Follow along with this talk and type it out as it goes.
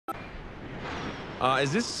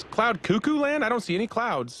Is this cloud cuckoo land? I don't see any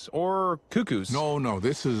clouds or cuckoos. No,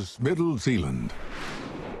 this is Middle Zealand.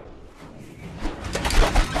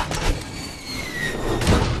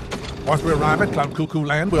 Once we arrive at Cloud Cuckoo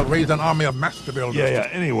Land, we'll raise an army of master builders. Yeah,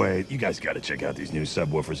 anyway, you guys gotta check out these new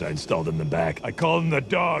subwoofers I installed in the back. I call them the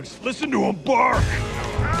dogs. Listen to them bark!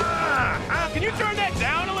 Can you turn that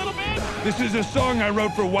down a little bit? This is a song I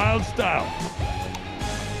wrote for Wyldstyle.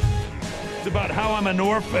 It's about how I'm an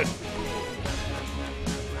orphan.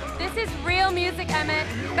 This is real music, Emmet.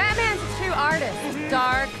 Batman's a true artist.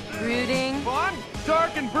 Dark, brooding. Well, I'm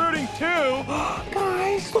dark and brooding too.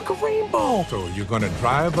 Guys, look, a rainbow! So you're gonna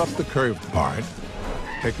drive up the curved part,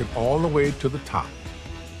 take it all the way to the top,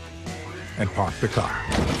 and park the car.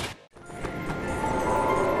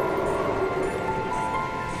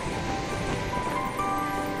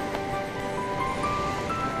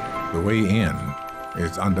 The way in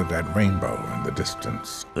is under that rainbow in the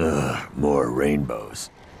distance. Ugh, more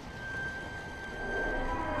rainbows.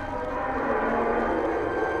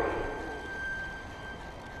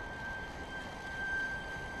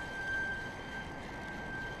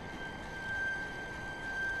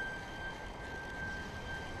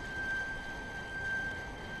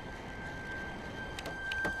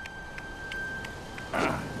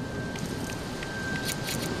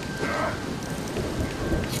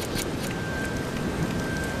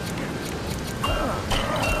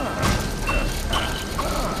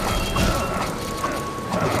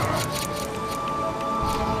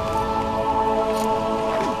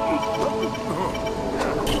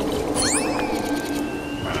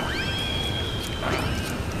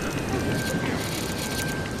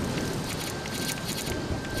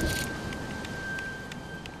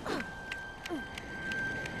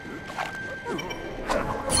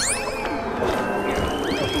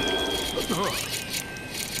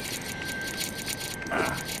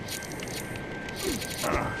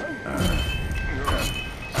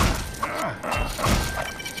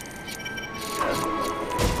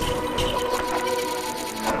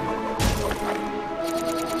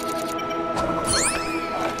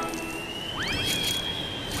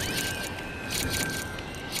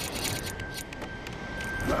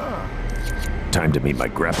 Time to meet my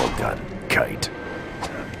grapple gun, Kite.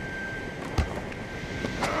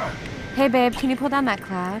 Hey, babe, can you pull down that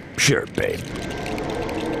cloud? Sure, babe.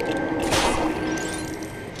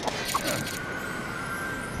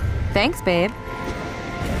 Thanks, babe.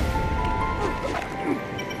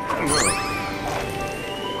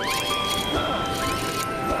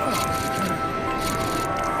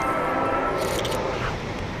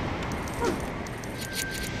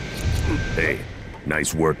 Hey,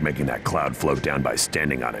 nice work making that cloud float down by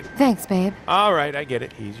standing on it. Thanks, babe. All right, I get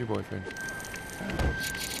it. He's your boyfriend.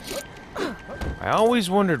 I always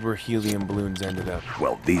wondered where helium balloons ended up.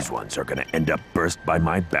 Well, these ones are gonna end up burst by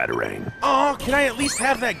my batarang. Oh, can I at least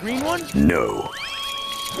have that green one? No.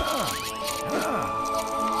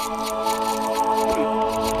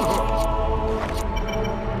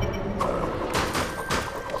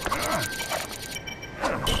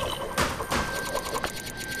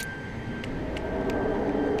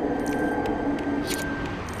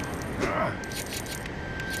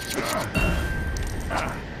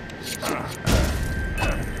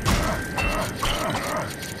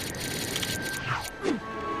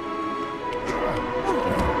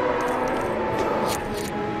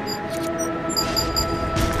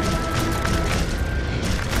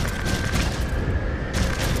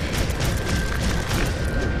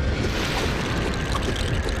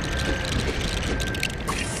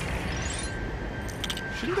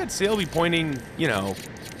 Shouldn't that sail be pointing, you know,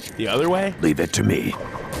 the other way? Leave it to me.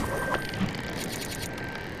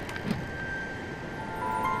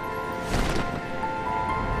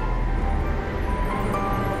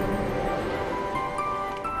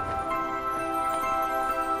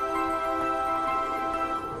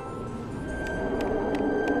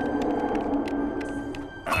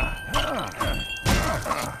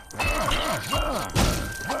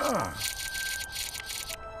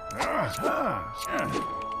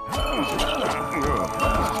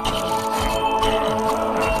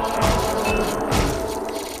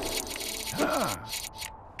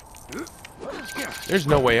 There's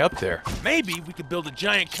no way up there. Maybe we could build a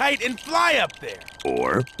giant kite and fly up there.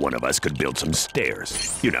 Or one of us could build some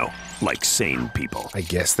stairs. You know, like sane people. I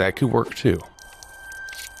guess that could work too.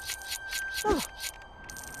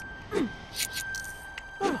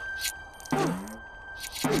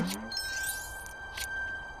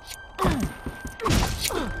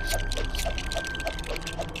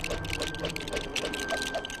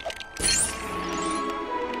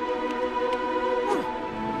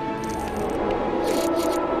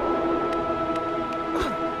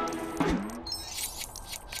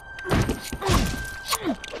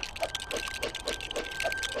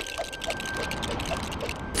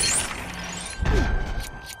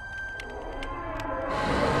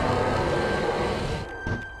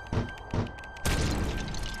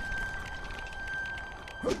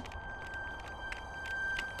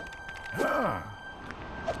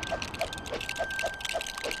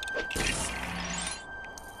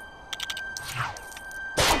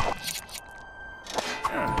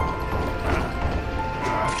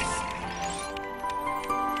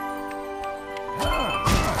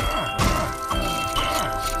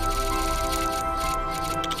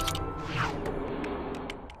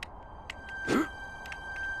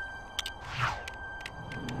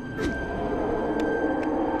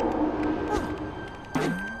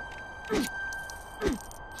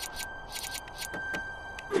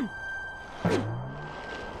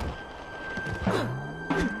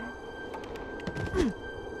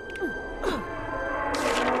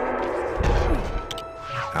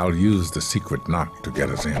 I'll use the secret knock to get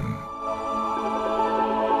us in.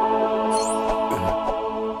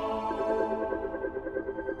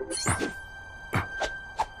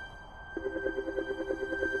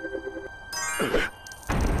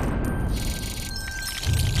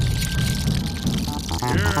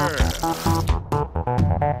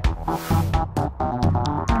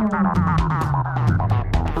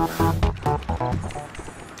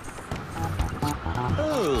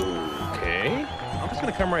 Okay. I'm just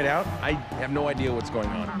gonna come right out. I have no idea what's going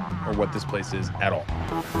on or what this place is at all.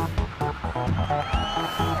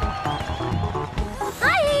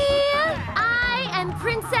 Hi! I am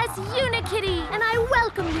Princess Uni-Kitty, and I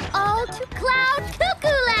welcome you all to Cloud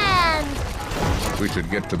Cuckoo Land! We should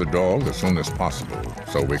get to the doll as soon as possible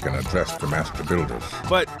so we can address the master builders.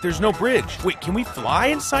 But there's no bridge. Wait, can we fly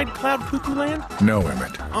inside Cloud Cuckoo Land? No,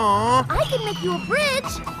 Emmet. Aww. I can make you a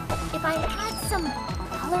bridge if I had some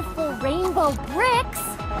colorful rainbow bricks.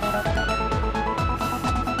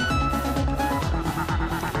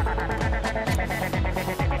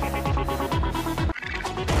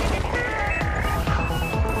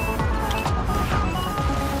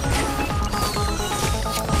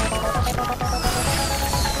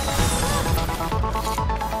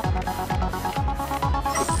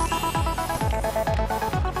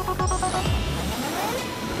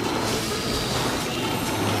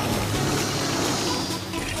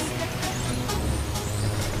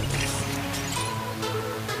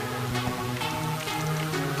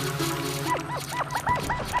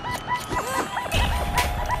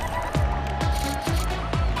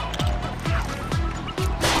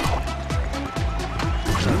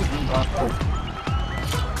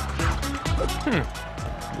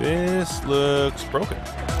 This looks broken.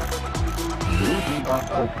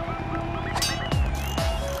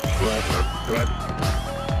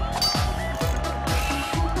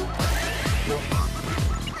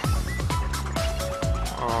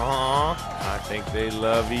 Aww, I think they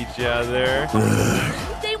love each other.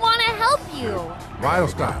 They want to help you.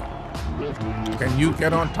 Wyldstyle, can you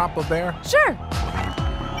get on top of there? Sure.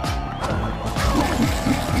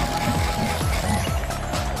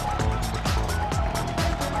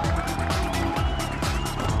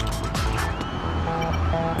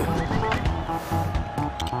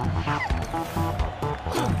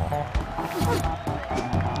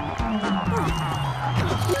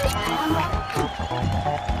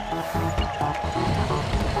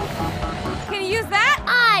 Can you use that?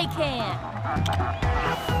 I can.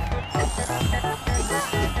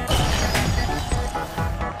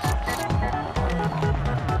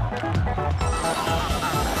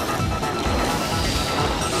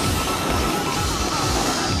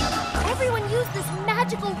 Everyone use this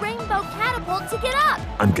magical rainbow catapult to get up.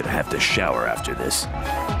 I'm gonna have to shower after this.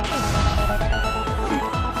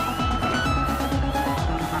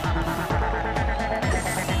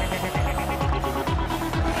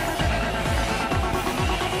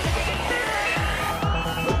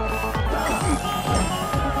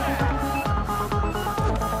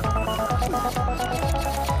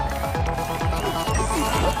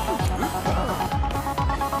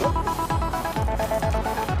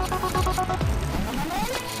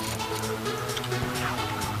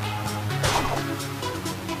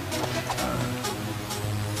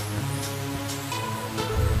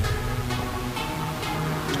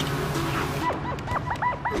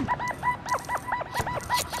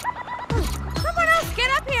 Someone else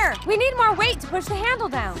get up here. We need more weight to push the handle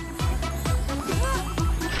down.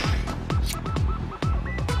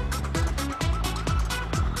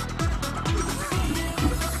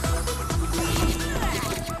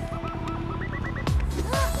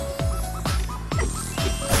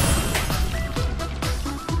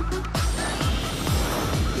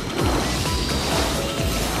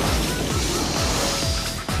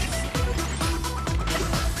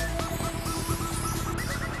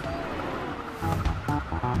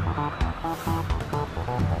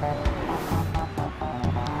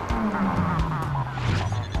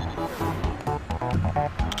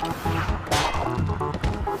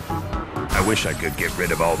 I wish I could get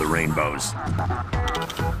rid of all the rainbows.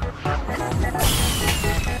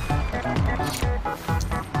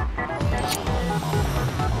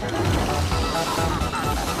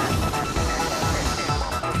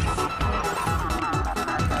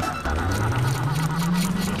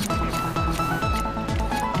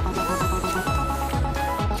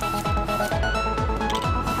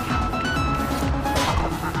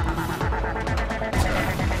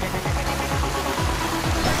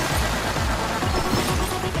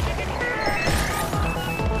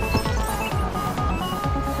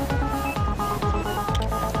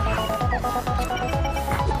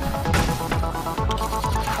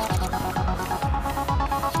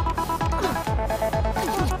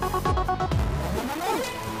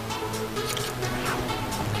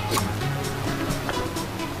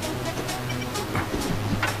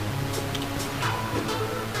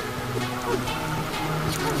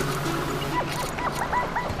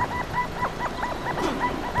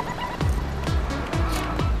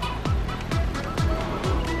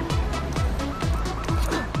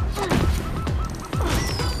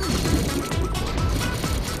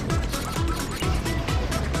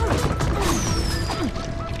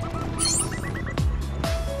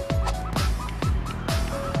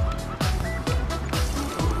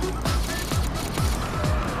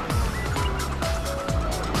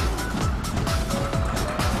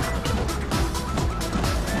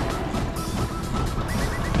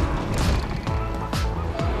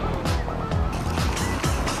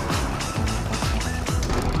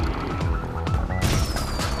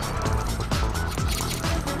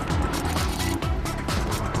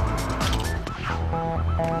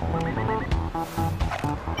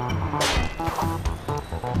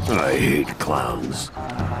 I hate clowns.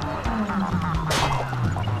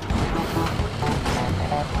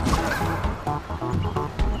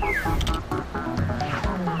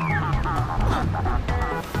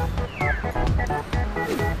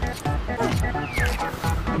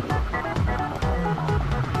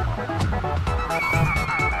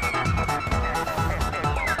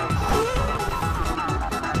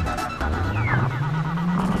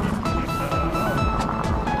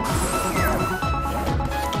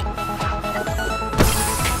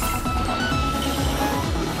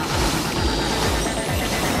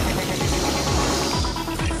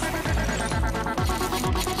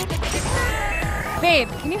 Babe,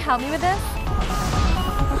 can you help me with this?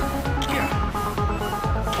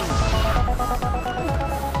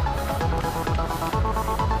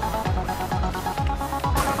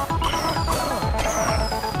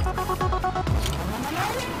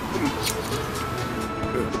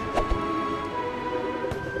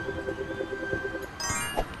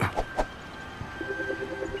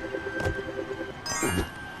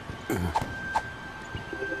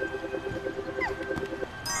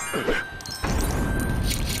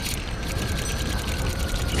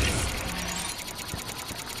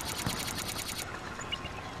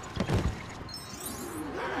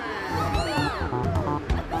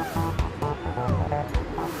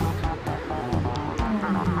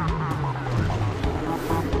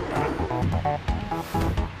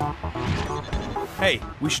 Hey,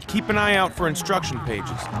 we should keep an eye out for instruction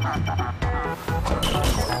pages.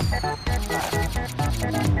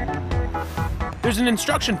 There's an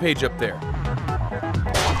instruction page up there.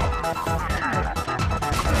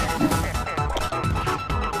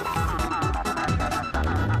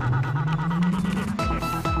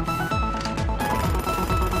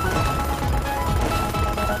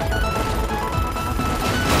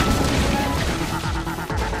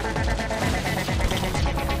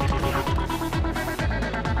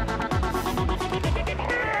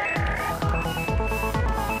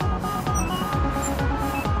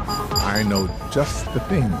 I know just the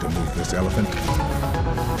thing to move this elephant.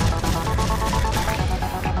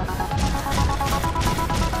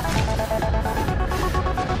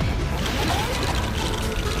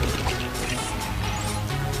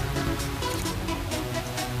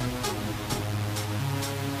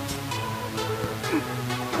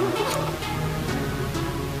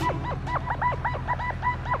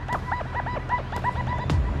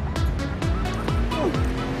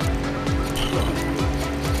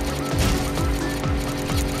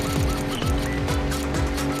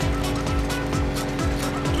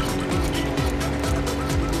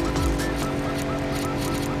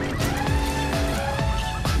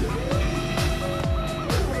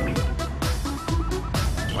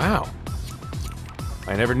 Wow.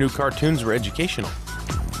 I never knew cartoons were educational.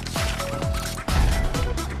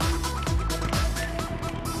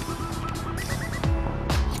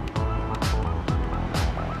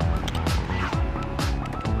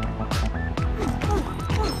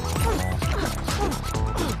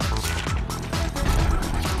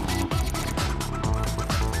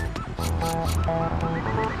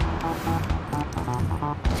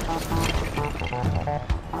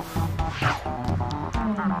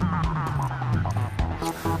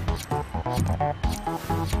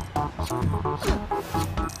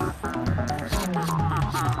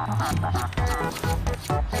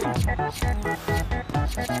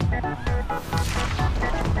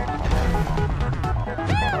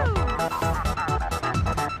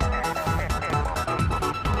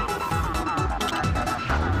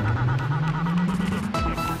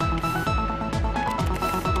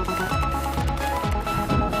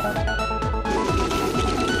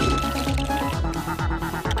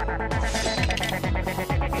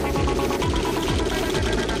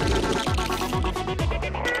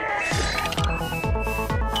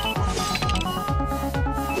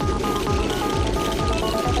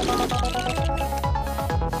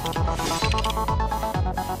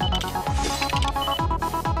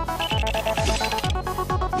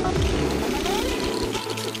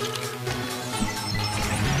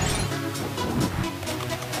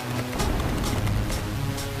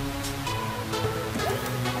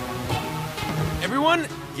 Everyone,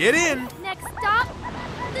 get in! Next stop,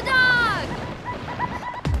 the dog!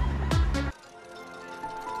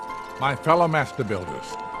 My fellow master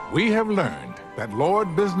builders, we have learned that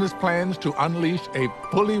Lord Business plans to unleash a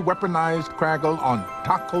fully weaponized Craggle on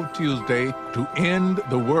Taco Tuesday to end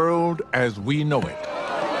the world as we know it.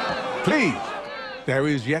 Please, there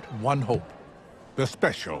is yet one hope. The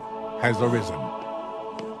special has arisen.